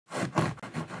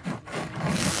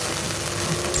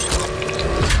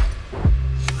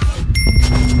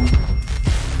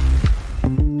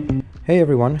Hey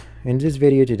everyone, in this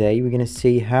video today we're going to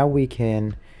see how we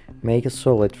can make a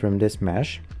solid from this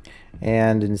mesh,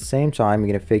 and in the same time we're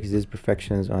going to fix these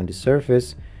imperfections on the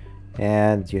surface.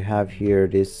 And you have here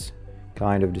this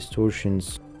kind of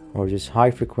distortions or just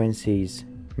high frequencies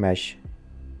mesh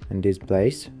in this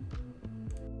place.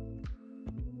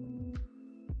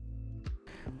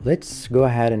 Let's go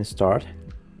ahead and start.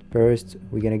 First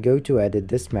we're going to go to edit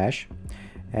this mesh,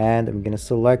 and I'm going to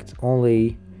select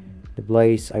only the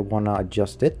place I want to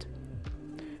adjust it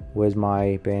with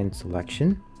my pen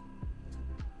selection,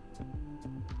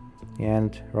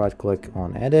 and right click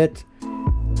on edit.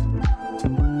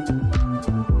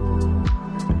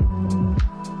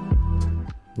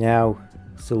 Now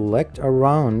select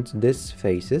around this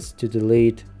faces to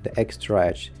delete the extra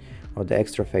edge or the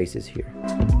extra faces here.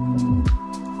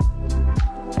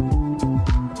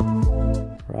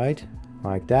 Right,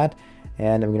 like that,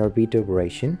 and I'm going to repeat the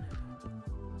operation.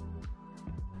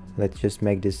 Let's just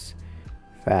make this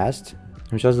fast.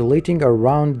 I'm just deleting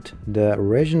around the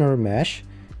original mesh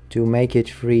to make it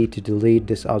free to delete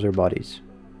these other bodies.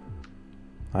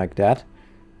 Like that.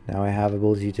 Now I have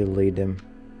ability to delete them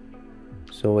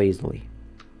so easily.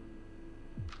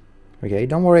 Okay,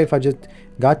 don't worry if I just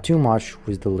got too much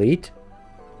with delete.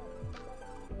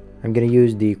 I'm gonna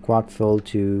use the quad fill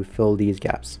to fill these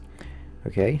gaps.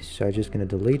 Okay, so I'm just gonna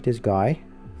delete this guy,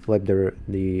 flip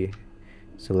the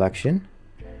selection,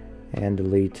 and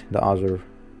delete the other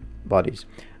bodies.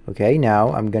 Okay,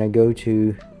 now I'm gonna go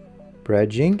to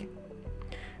bridging,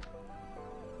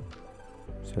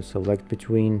 so select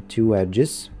between two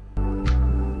edges,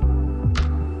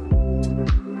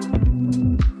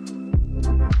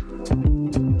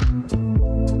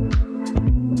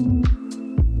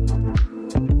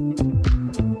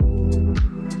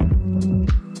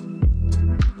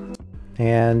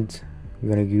 and I'm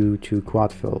gonna go to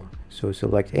quad fill, so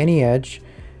select any edge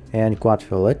and quad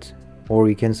fill it, or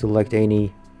you can select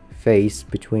any face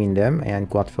between them and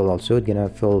quad fill also. It's gonna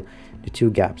fill the two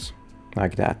gaps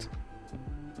like that.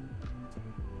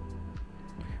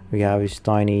 We have this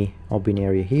tiny open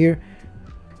area here.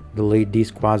 Delete these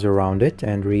quads around it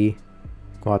and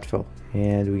quad fill,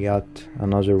 and we got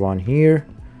another one here.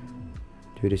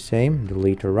 Do the same,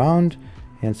 delete around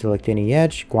and select any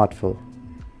edge, quad fill.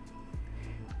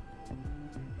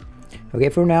 Okay,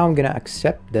 for now I'm gonna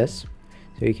accept this,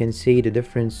 so you can see the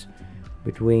difference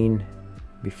between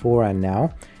before and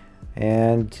now.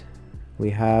 And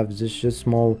we have this just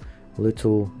small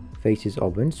little faces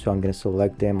open, so I'm going to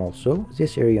select them also,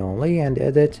 this area only, and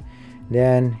edit,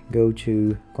 then go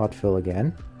to quad fill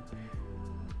again.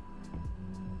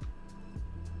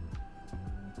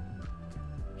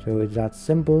 So it's that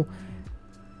simple.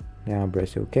 Now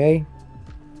press OK.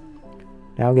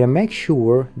 Now I'm going to make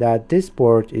sure that this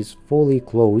part is fully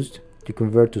closed to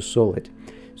convert to solid.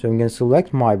 So I'm going to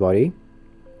select my body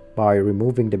by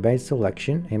removing the base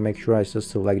selection, and make sure I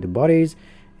just select the bodies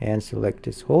and select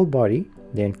this whole body,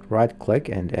 then right click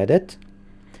and edit,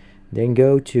 then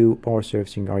go to power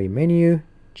surfacing area menu,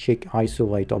 check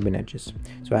isolate open edges.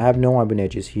 So I have no open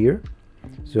edges here,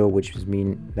 so which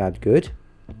mean that good.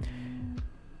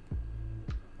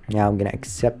 Now I'm gonna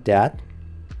accept that,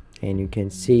 and you can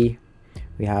see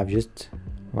we have just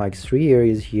like 3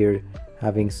 areas here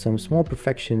having some small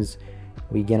imperfections.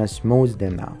 We're gonna smooth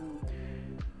them now.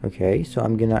 Okay, so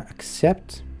I'm gonna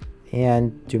accept,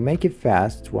 and to make it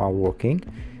fast while working,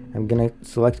 I'm gonna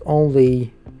select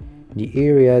only the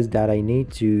areas that I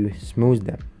need to smooth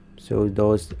them. So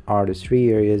those are the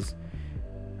 3 areas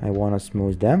I want to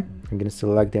smooth them. I'm gonna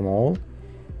select them all,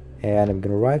 and I'm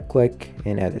gonna right click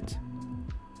and edit.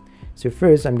 So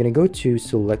first I'm gonna go to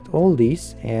select all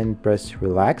these and press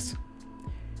relax,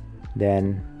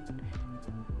 then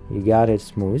you got it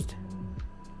smoothed.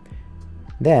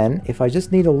 Then if I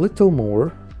just need a little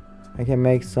more, I can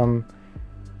make some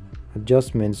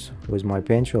adjustments with my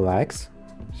pen relax,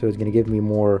 so it's gonna give me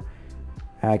more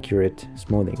accurate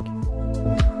smoothing.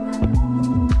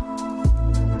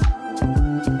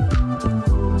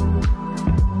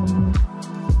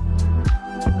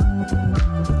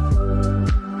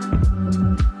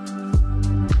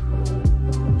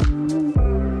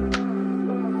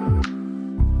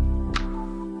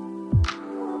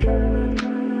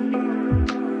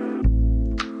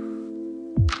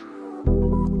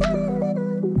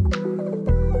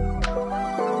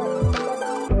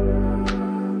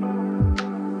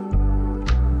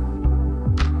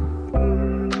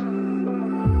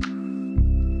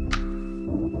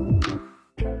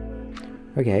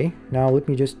 Okay, now let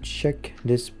me just check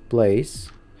this place.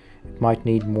 It might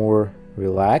need more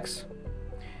relax.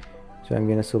 So I'm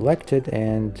gonna select it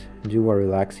and do a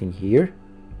relaxing here.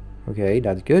 Okay,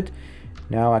 that's good.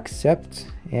 Now accept,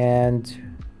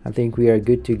 and I think we are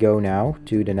good to go now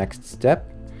to the next step,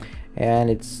 and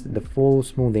it's the full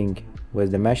smoothing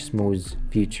with the mesh smooth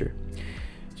feature.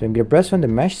 So I'm gonna press on the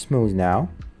mesh smooth now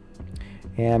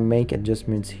and make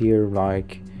adjustments here,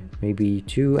 like maybe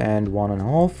 2 and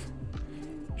 1.5.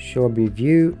 Show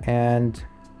preview, and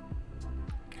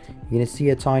you're gonna see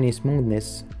a tiny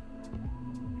smoothness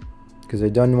because I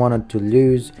don't want it to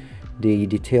lose the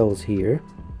details here.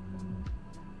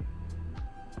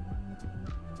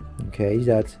 Okay,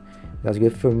 that's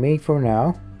good for me for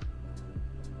now.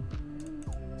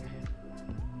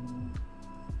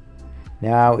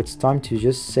 Now it's time to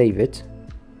just save it.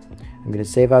 I'm gonna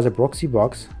save as a proxy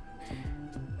box,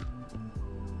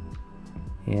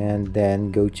 and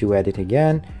then go to edit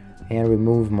again and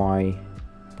remove my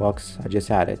box I just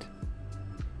added.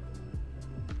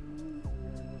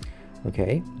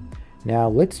 Okay, now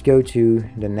let's go to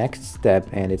the next step,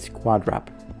 and it's quad wrap.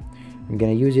 I'm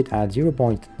gonna use it at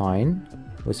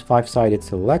 0.9 with 5-sided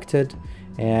selected,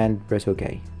 and press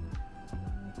OK.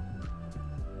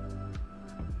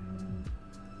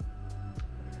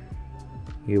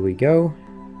 Here we go,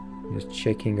 just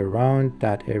checking around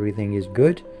that everything is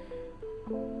good,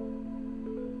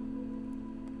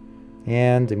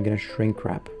 and I'm gonna shrink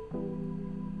wrap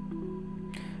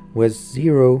with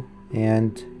 0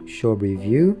 and show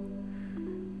preview.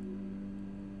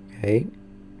 Okay,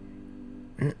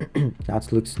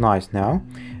 that looks nice. Now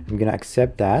I'm gonna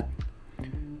accept that,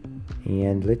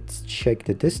 and let's check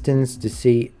the distance to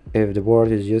see if the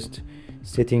board is just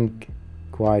sitting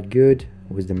quite good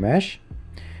with the mesh,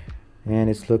 and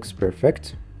it looks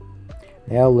perfect.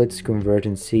 Now let's convert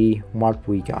and see what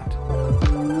we got.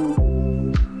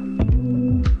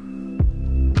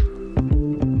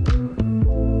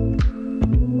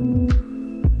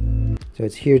 So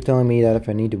it's here telling me that if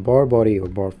I need a bar body or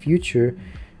bar future,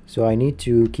 so I need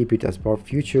to keep it as bar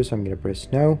future, so I'm gonna press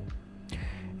no,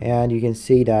 and you can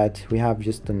see that we have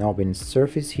just an open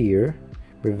surface here,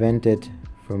 prevent it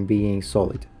from being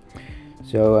solid.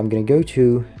 So I'm gonna go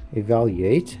to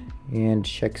evaluate and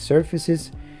check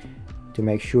surfaces to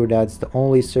make sure that's the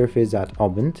only surface that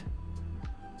opened.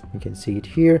 You can see it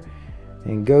here,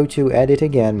 and go to edit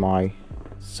again my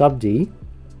sub D,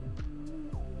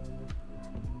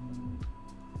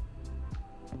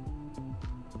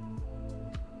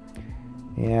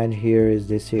 and here is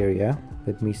this area.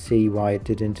 Let me see why it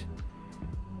didn't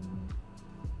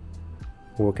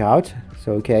work out.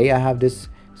 So okay, I have this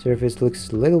surface, looks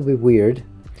a little bit weird.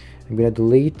 I'm gonna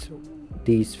delete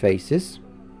these faces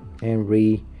and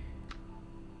recreate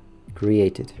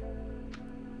it.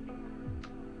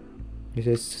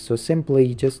 So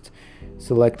simply just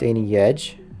select any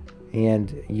edge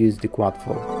and use the quad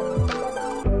flow.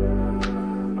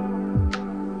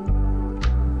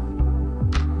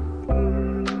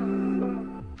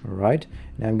 Alright,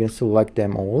 now I'm going to select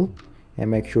them all and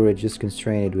make sure it's just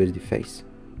constrained with the face.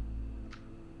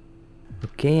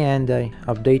 Okay, and I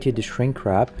updated the shrink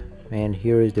wrap, and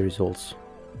here is the results.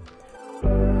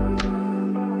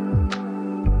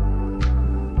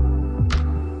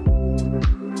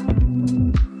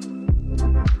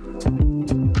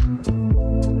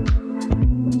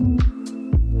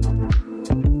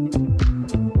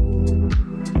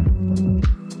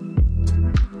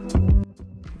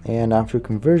 And after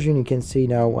conversion, you can see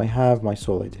now I have my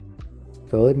solid.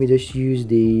 So let me just use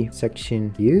the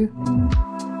section view.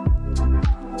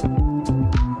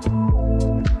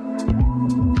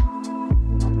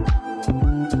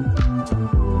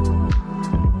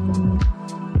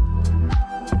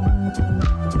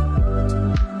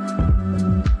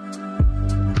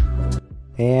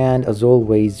 And as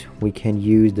always, we can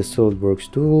use the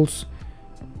SolidWorks tools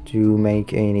to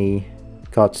make any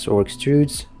cuts or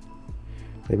extrudes.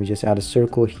 Let me just add a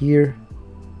circle here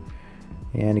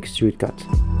and extrude cut.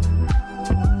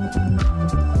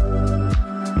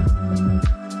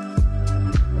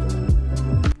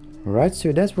 Alright,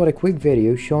 so that's what a quick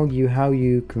video showing you how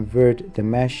you convert the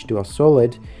mesh to a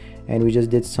solid, and we just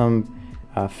did some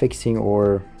fixing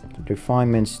or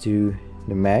refinements to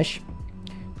the mesh.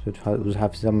 So it will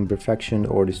have some imperfection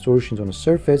or distortions on the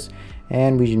surface,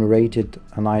 and we generated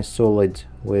a nice solid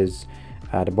with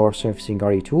the bar surfacing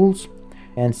RE tools.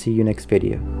 And see you next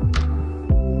video.